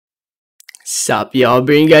Sup y'all,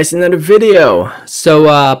 bringing you guys another video. So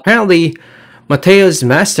apparently MATEUSZ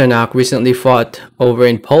MASTERNAK recently fought over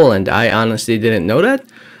in Poland. I honestly didn't know that,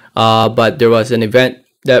 but there was an event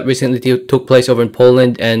that recently took place over in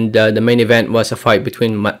Poland, and the main event was a fight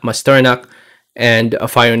between Masternak and a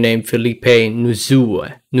fighter named Felipe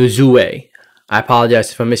Nuzue. I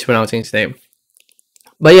apologize for mispronouncing his name.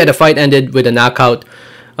 But yeah, the fight ended with a knockout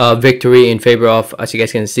victory in favor of, as you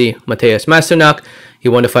guys can see, MATEUSZ MASTERNAK. He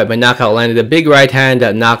won the fight by knockout, landed a big right hand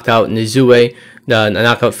that knocked out Nuzue,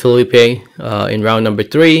 knocked out Felipe in round number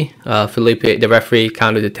 3. Felipe, the referee,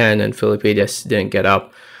 counted to 10, and Felipe just didn't get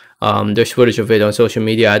up. There's footage of it on social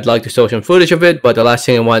media. I'd like to show some footage of it, but the last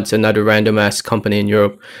thing I want is another random ass company in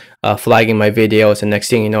Europe flagging my videos, and next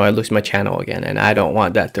thing you know, I lose my channel again, and I don't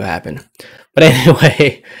want that to happen. But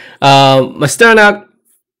anyway, Masternak,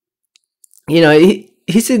 you know,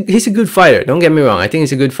 he's a good fighter. Don't get me wrong. I think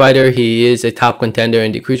he's a good fighter. He is a top contender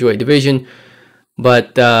in the cruiserweight division.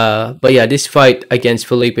 But yeah, this fight against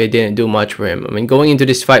Felipe didn't do much for him. I mean, going into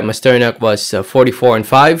this fight, Masternak was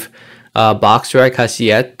 44-5. BoxRec has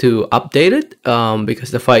yet to update it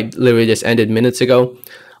because the fight literally just ended minutes ago.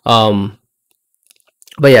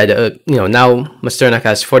 But yeah, now Masternak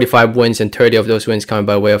has 45 wins, and 30 of those wins coming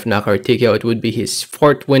by way of knockout TKO. It would be his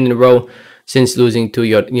 4th win in a row since losing to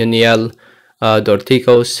Yoniel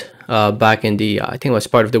Dorticos back in the I think it was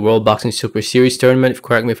part of the World Boxing Super Series tournament,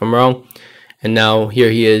 correct me if I'm wrong. And now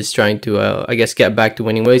here he is trying to I guess get back to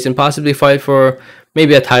winning ways and possibly fight for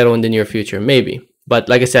maybe a title in the near future, maybe. But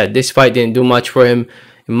like I said, this fight didn't do much for him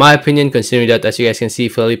in my opinion, considering that, as you guys can see,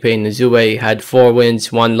 Felipe Nzue had 4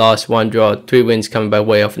 wins, 1 loss, 1 draw, 3 wins coming by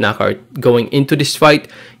way of knockout going into this fight.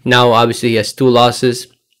 Now obviously he has 2 losses,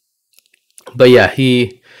 but yeah,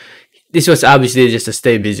 this was obviously just a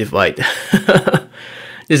stay busy fight.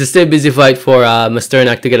 Just a stay busy fight for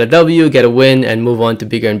Masternak to get a W, get a win, and move on to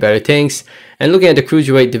bigger and better things. And looking at the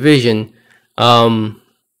cruiserweight division, Masternak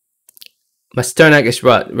is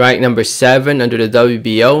ranked number 7 under the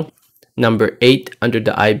WBO, number 8 under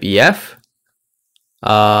the IBF.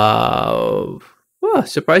 Well,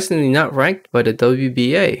 surprisingly not ranked by the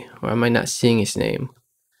WBA. Or am I not seeing his name?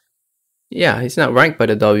 Yeah, he's not ranked by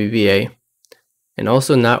the WBA. And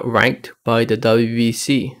also not ranked by the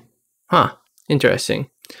WBC. Huh, interesting.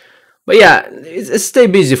 But yeah, it's a stay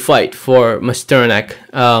busy fight for Masternak.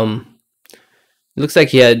 Looks like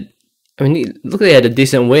he had a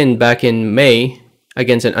decent win back in May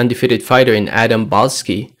against an undefeated fighter in Adam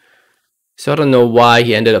Balski. So I don't know why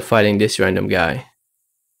he ended up fighting this random guy.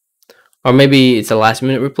 Or maybe it's a last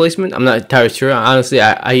minute replacement. I'm not entirely sure. Honestly,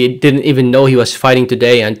 I didn't even know he was fighting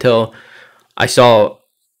today until I saw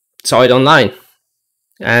it online.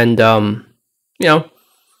 And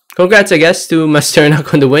congrats, I guess, to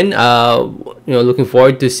Masternak on the win. Looking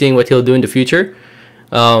forward to seeing what he'll do in the future.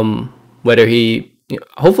 Whether he,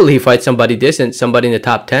 hopefully he fights somebody decent, somebody in the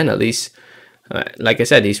top 10 at least. Like I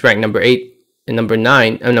said, he's ranked number 8 and number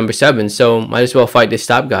 9 and number 7. So might as well fight these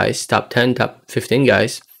top guys, top 10, top 15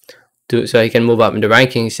 guys, so he can move up in the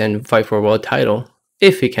rankings and fight for a world title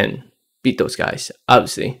if he can beat those guys,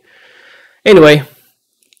 obviously. Anyway,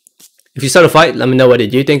 if you saw the fight, let me know what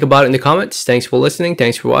did you think about it in the comments. Thanks for listening.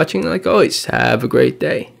 Thanks for watching. Like always, have a great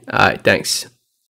day. All right, thanks.